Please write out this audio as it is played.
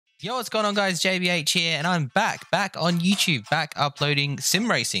Yo, what's going on, guys? JBH here, and I'm back on YouTube, back uploading sim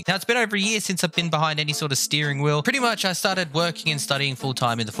racing. Now, it's been over a year since I've been behind any sort of steering wheel. Pretty much, I started working and studying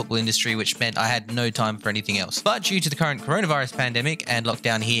full-time in the football industry, which meant I had no time for anything else. But due to the current coronavirus pandemic and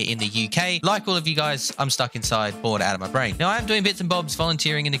lockdown here in the UK, like all of you guys, I'm stuck inside, bored out of my brain. Now, I am doing bits and bobs,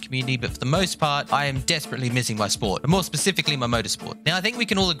 volunteering in the community, but for the most part, I am desperately missing my sport, but more specifically, my motorsport. Now, I think we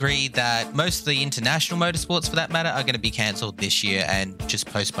can all agree that most of the international motorsports, for that matter, are going to be cancelled this year and just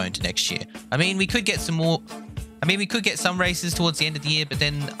postponed to next year. I mean, we could get some races towards the end of the year, but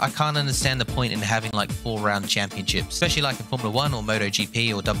then I can't understand the point in having like 4-round championships, especially like in Formula 1 or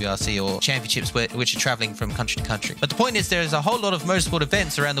MotoGP or WRC or championships which are traveling from country to country. But the point is, there's a whole lot of motorsport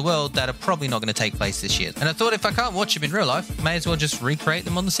events around the world that are probably not going to take place this year. And I thought if I can't watch them in real life, may as well just recreate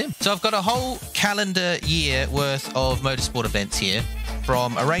them on the sim. So I've got a whole calendar year worth of motorsport events here,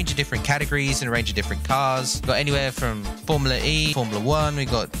 from a range of different categories and a range of different cars. We've got anywhere from Formula E, Formula 1, we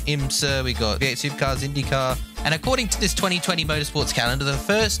got IMSA, we got V8 Supercars, IndyCar. And according to this 2020 motorsports calendar, the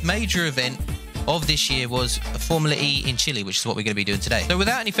first major event of this year was Formula E in Chile, which is what we're going to be doing today. So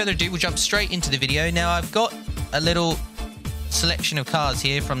without any further ado, we'll jump straight into the video. Now, I've got a little selection of cars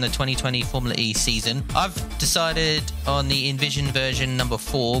here from the 2020 Formula E season. I've decided on the Envision version number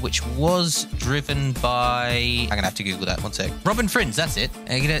 4, which was driven by... I'm gonna have to Google that, one sec. Robin Frins, that's it.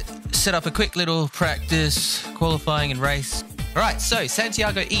 I'm gonna set up a quick little practice, qualifying and race. All right, so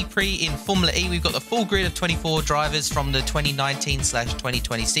Santiago ePrix in Formula E. We've got the full grid of 24 drivers from the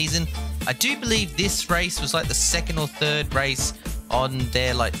 2019/2020 season. I do believe this race was like the second or third race on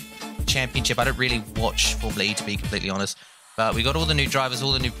their like championship. I don't really watch Formula E, to be completely honest. But we got all the new drivers,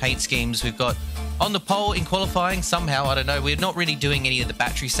 all the new paint schemes. We've got on the pole in qualifying somehow, I don't know. We're not really doing any of the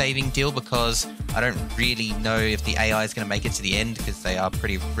battery saving deal because I don't really know if the AI is going to make it to the end because they are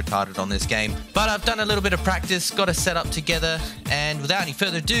pretty retarded on this game. But I've done a little bit of practice, got a setup together, and without any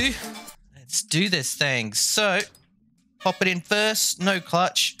further ado, let's do this thing. So, pop it in first, no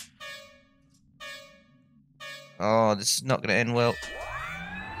clutch. Oh, this is not going to end well.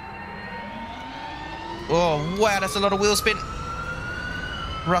 Oh, wow, that's a lot of wheel spin.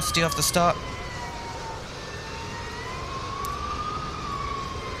 Rusty off the start.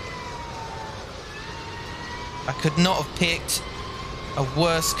 I could not have picked a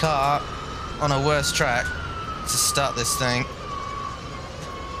worse car on a worse track to start this thing.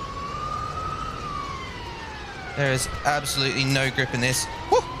 There is absolutely no grip in this.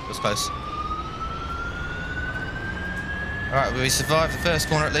 Woo, that was close. Alright, we survived the first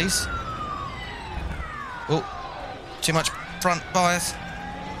corner at least. Oh, too much front bias.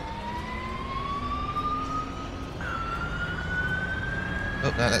 Oh,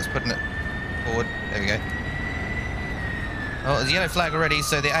 no, that's putting it forward. There we go. Oh, there's a yellow flag already,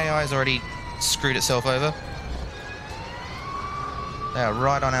 so the AI has already screwed itself over. They are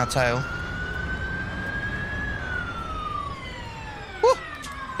right on our tail. Woo!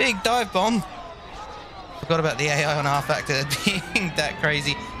 Big dive bomb. Forgot about the AI on rFactor being that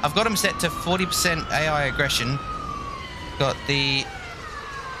crazy. I've got them set to 40% AI aggression. Got the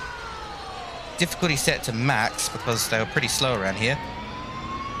difficulty set to max because they were pretty slow around here.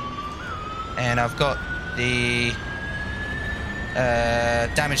 And I've got the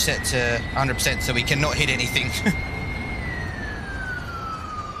damage set to 100% so we cannot hit anything.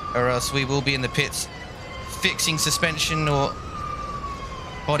 Or else we will be in the pits fixing suspension or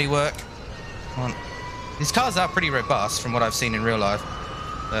bodywork. Come on. These cars are pretty robust from what I've seen in real life.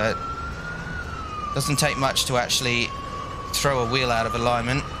 Doesn't take much to actually throw a wheel out of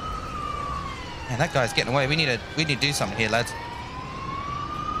alignment. Man, that guy's getting away. We need to do something here, lads.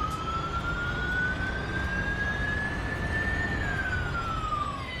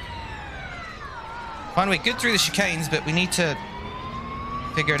 Fine, we're good through the chicanes, but we need to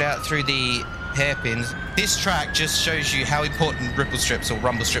figure it out through the hairpins. This track just shows you how important ripple strips or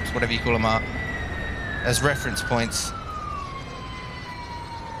rumble strips, whatever you call them, are as reference points,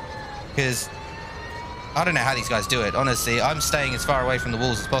 because I don't know how these guys do it. Honestly, I'm staying as far away from the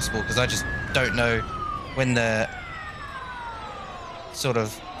walls as possible because I just don't know when the sort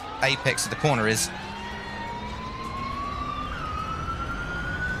of apex of the corner is.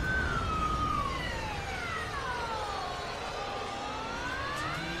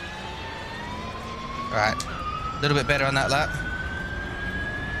 All right, a little bit better on that lap.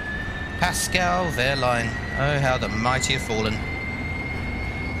 Pascal Wehrlein. Oh, how the mighty have fallen.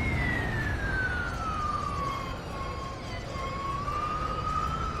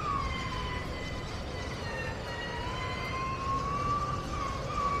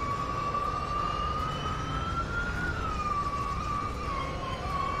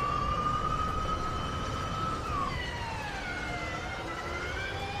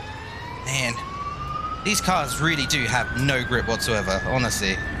 Man, these cars really do have no grip whatsoever,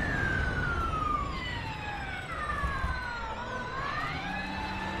 honestly.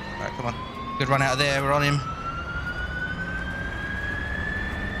 Alright, come on. Good run out of there, we're on him.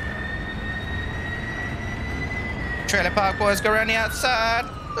 Trailer park boys, go around the outside.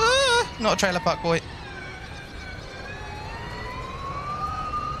 Not a trailer park boy.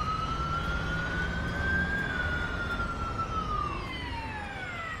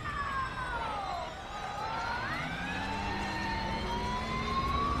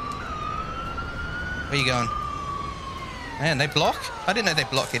 Where you going? Man, they block? I didn't know they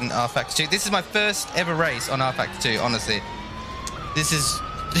block in rFactor 2. This is my first ever race on rFactor 2, honestly. This is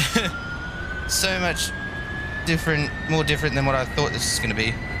so much different, more different than what I thought this was going to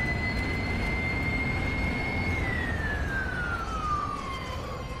be.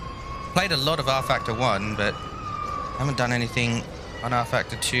 Played a lot of rFactor 1, but haven't done anything on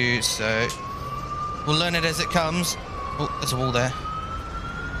rFactor 2, so we'll learn it as it comes. Oh, there's a wall there.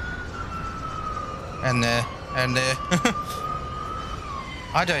 And there, and there.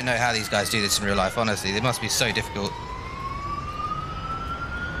 I don't know how these guys do this in real life, honestly. They must be so difficult.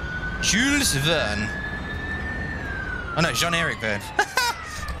 Jules Verne. Oh no, Jean-Eric Verne.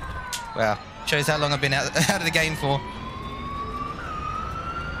 Wow, shows how long I've been out of the game for.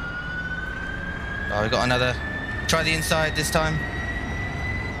 Oh, we got another. Try the inside this time.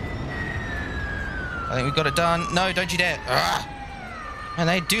 I think we've got it done. No, don't you dare. And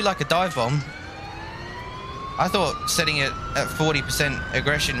they do like a dive bomb. I thought setting it at 40%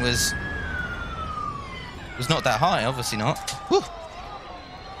 aggression was not that high. Obviously not. Whew.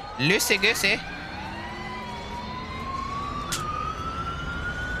 Loosey goosey.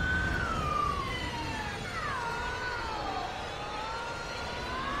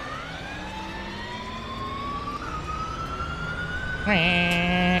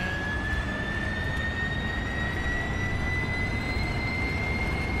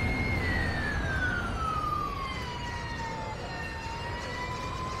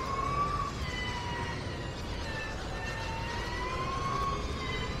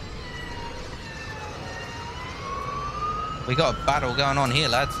 We got a battle going on here,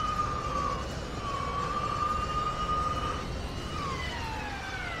 lads.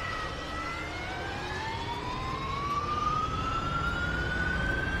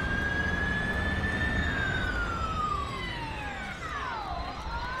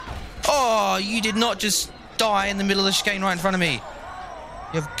 Oh, you did not just die in the middle of the chicane right in front of me.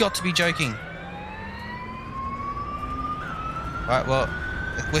 You've got to be joking. Right, well,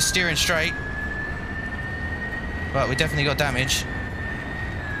 we're steering straight. But we definitely got damage.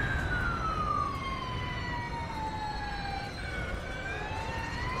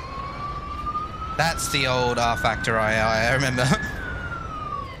 That's the old rFactor I remember.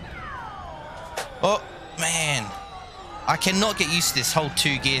 Oh, man. I cannot get used to this whole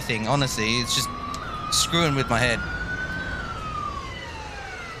 2-gear thing, honestly. It's just screwing with my head.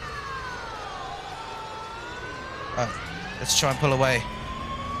 Right, let's try and pull away.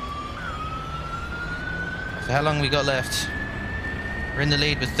 So how long we got left? We're in the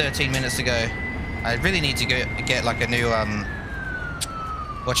lead with 13 minutes to go. I really need to go get like a new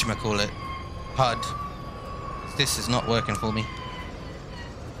whatchamacallit, HUD. This is not working for me.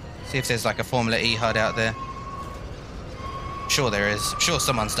 See if there's like a Formula E HUD out there. Sure there is. I'm sure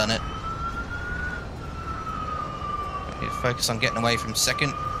someone's done it. Need to focus on getting away from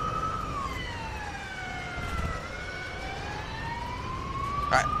second.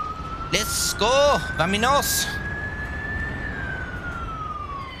 Right. Let's go! Vaminos!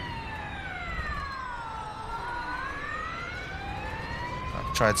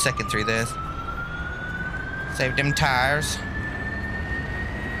 I tried second through there. Save them tires.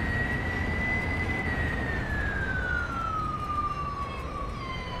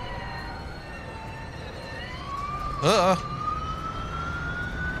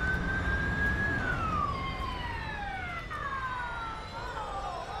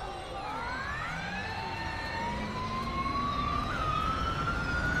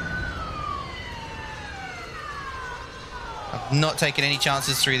 I've not taken any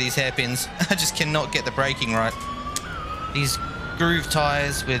chances through these hairpins. I just cannot get the braking right. These groove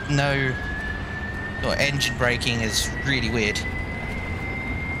tires with no engine braking is really weird.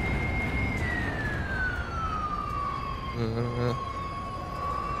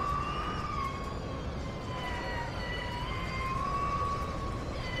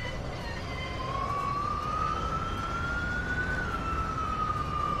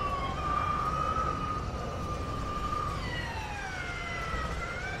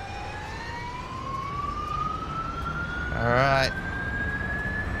 Alright.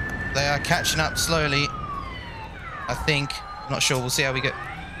 They are catching up slowly, I think. Not sure. We'll see how we get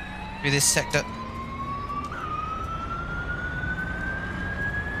through this sector.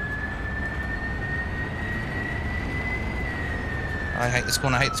 I hate this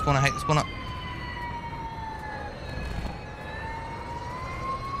corner, I hate this corner, I hate this corner.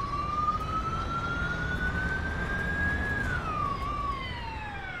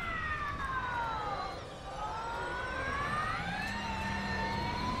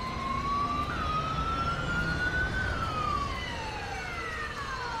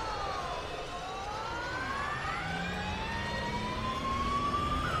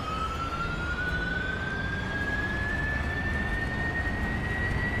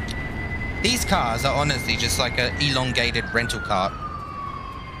 These cars are honestly just like an elongated rental cart.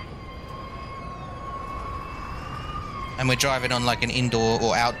 And we're driving on like an indoor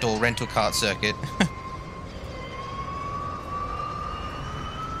or outdoor rental cart circuit.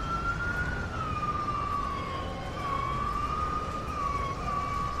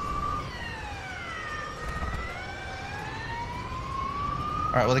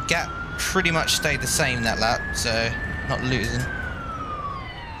 Alright, well the gap pretty much stayed the same that lap, so not losing.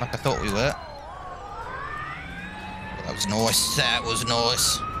 Like I thought we were. Well, that was nice. That was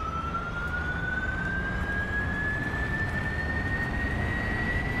nice.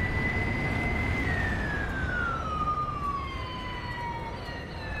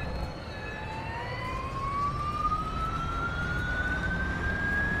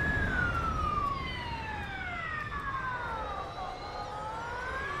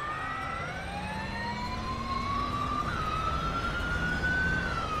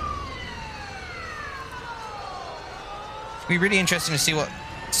 It'll be really interesting to see what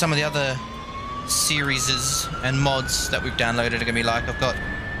some of the other series and mods that we've downloaded are going to be like. I've got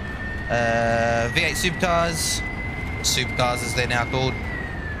V8 Supercars as they're now called,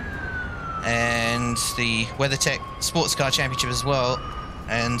 and the WeatherTech Sports Car Championship as well.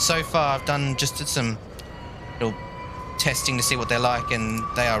 And so far I've done just some little testing to see what they're like, and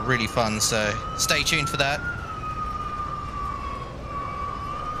they are really fun, so stay tuned for that.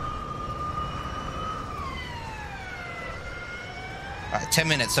 Alright, 10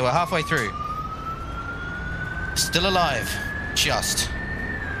 minutes, so we're halfway through. Still alive. Just.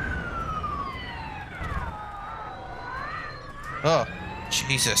 Oh,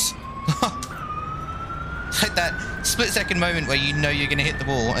 Jesus. Like that split-second moment where you know you're going to hit the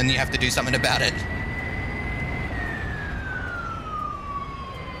wall and you have to do something about it.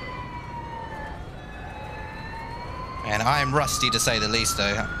 And I am rusty to say the least,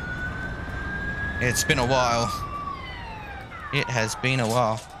 though. It's been a while. It has been a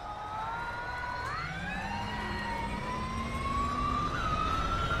while.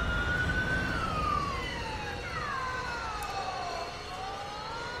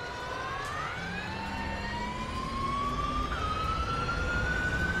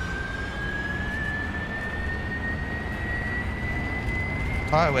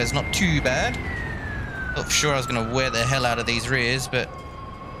 Tire wear's not too bad. Thought for sure I was going to wear the hell out of these rears, but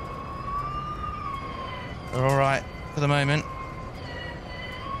they're all right for the moment.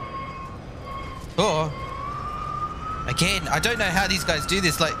 Oh, again, I don't know how these guys do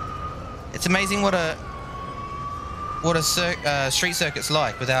this. Like, it's amazing what a street circuit's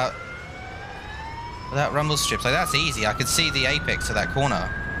like without rumble strips. Like, that's easy. I could see the apex of that corner.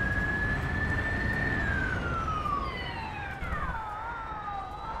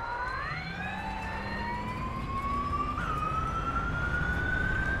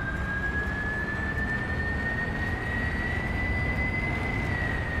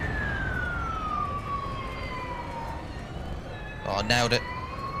 Oh, nailed it.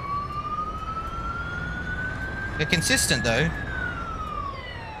 They're consistent, though.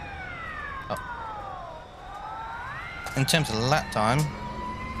 Oh. In terms of lap time,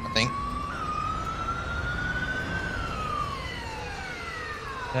 I think.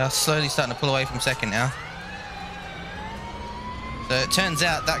 They are slowly starting to pull away from second now. So it turns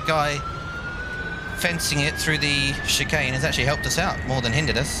out that guy fencing it through the chicane has actually helped us out more than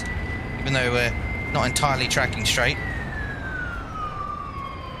hindered us, even though we're not entirely tracking straight.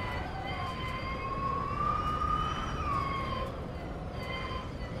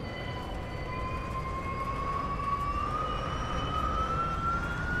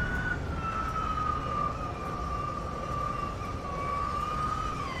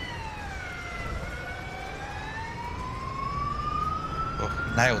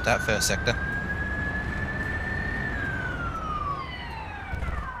 Nailed that first sector.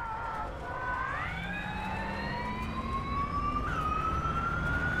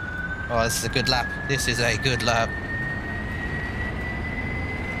 Oh, this is a good lap. This is a good lap.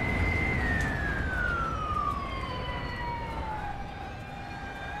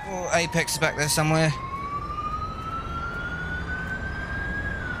 Oh, Apex is back there somewhere.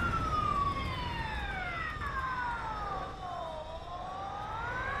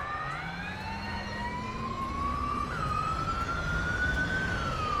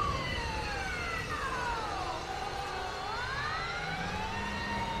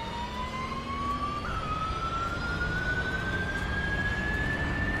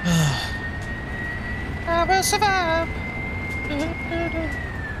 I will survive.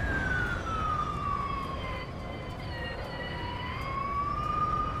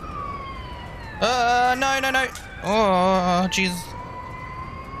 No, no, no. Oh, jeez.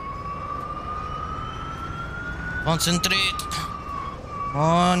 Concentrate. Come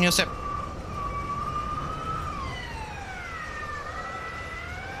on, Yosef.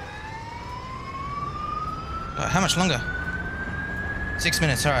 How much longer? 6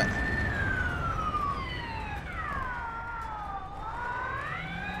 minutes, alright.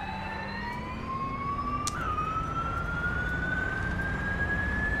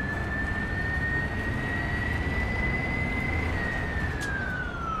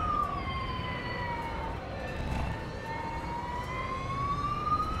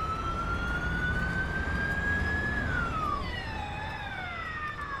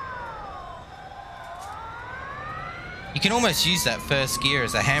 You can almost use that first gear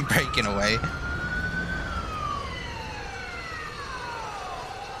as a handbrake in a way.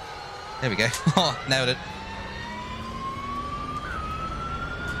 There we go. Oh, nailed it.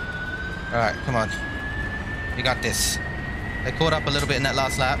 Alright, come on. You got this. They caught up a little bit in that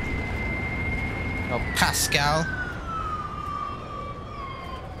last lap. Oh, Pascal.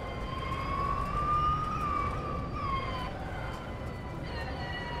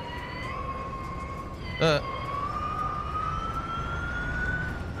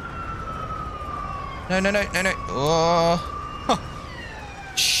 No, no, no, no, no. Oh.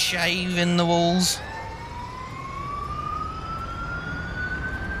 Shaving the walls.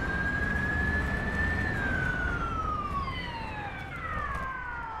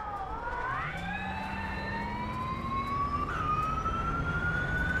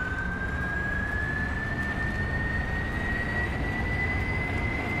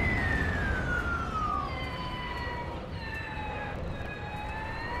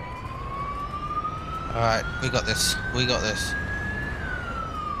 Alright, we got this. We got this.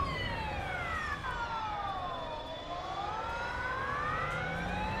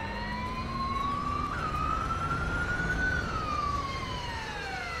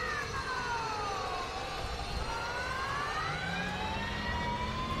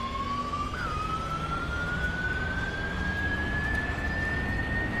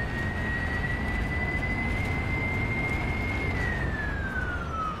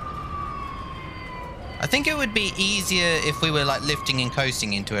 I think it would be easier if we were like lifting and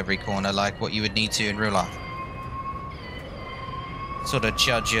coasting into every corner, like what you would need to in real life. Sort of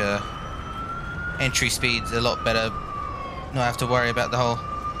judge your entry speeds a lot better. Not have to worry about the whole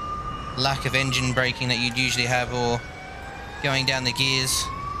lack of engine braking that you'd usually have, or going down the gears.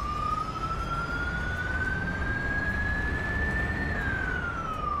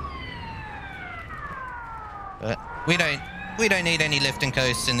 But we don't need any lift and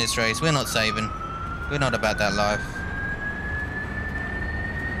coast in this race. We're not saving. We're not about that life.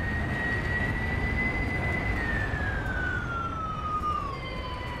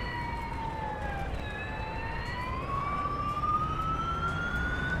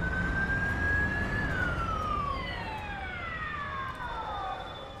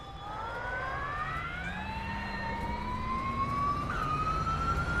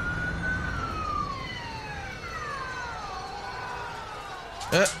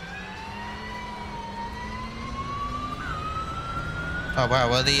 Oh wow,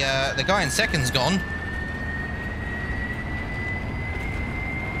 well the guy in second's gone.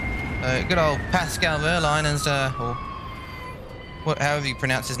 Good old Pascal Wehrlein and or however you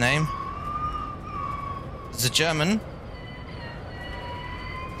pronounce his name. It's a German.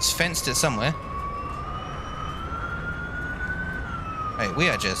 It's fenced it somewhere. Hey, we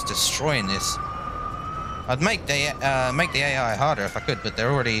are just destroying this. I'd make the AI harder if I could, but they're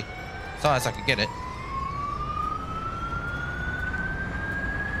already as high as I could get it.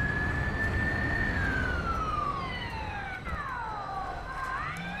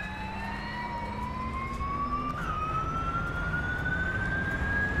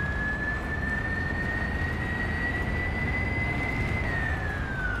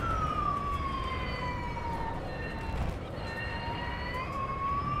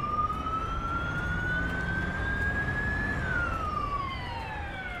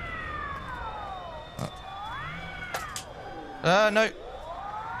 No.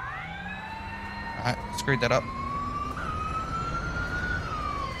 Alright, screwed that up.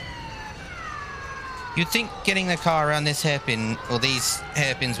 You'd think getting the car around this hairpin, or these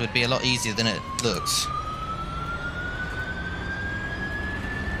hairpins, would be a lot easier than it looks.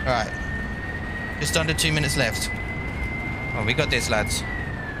 Alright. Just under 2 minutes left. Oh, we got this, lads.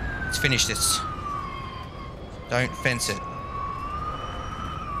 Let's finish this. Don't fence it.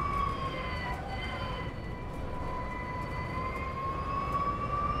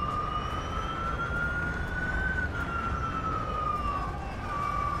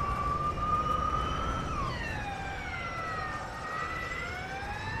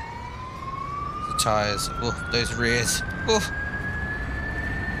 The tires. Oh, those rears. Oh.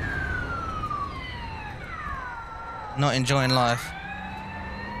 Not enjoying life.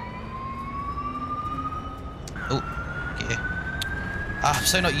 Oh, yeah. I'm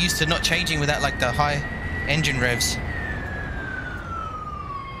so not used to not changing without like the high engine revs.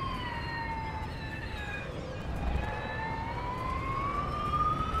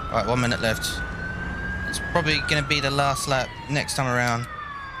 Alright, 1 minute left. It's probably going to be the last lap next time around,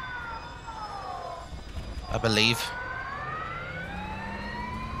 I believe.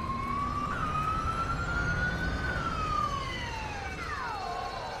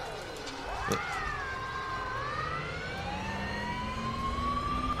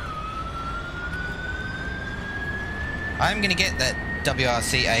 I'm going to get that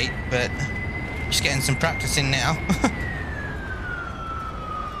WRC8, but just getting some practice in now.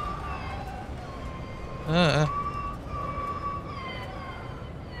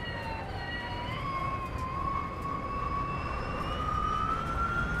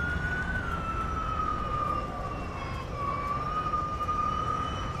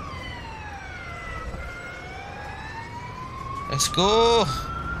 Let's go.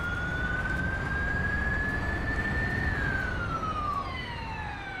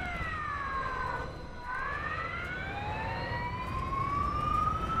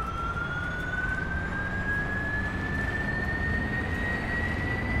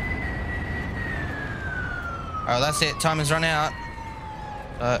 Oh, that's it. Time has run out.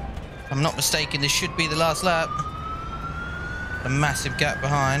 If I'm not mistaken, this should be the last lap. A massive gap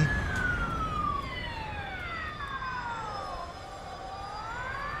behind.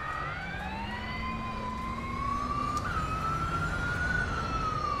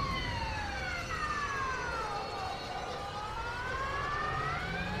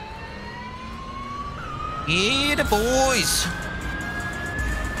 Yeah, the boys.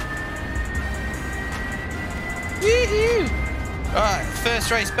 Woohoo! Alright, first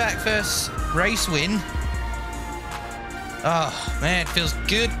race back, first race win. Oh, man, it feels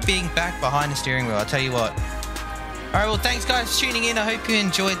good being back behind the steering wheel, I'll tell you what. Alright, well, thanks, guys, for tuning in. I hope you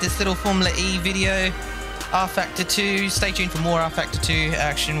enjoyed this little Formula E video. rFactor 2. Stay tuned for more rFactor 2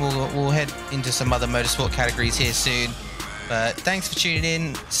 action. We'll head into some other motorsport categories here soon. But thanks for tuning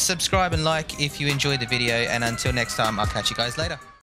in. Subscribe and like if you enjoyed the video. And until next time, I'll catch you guys later.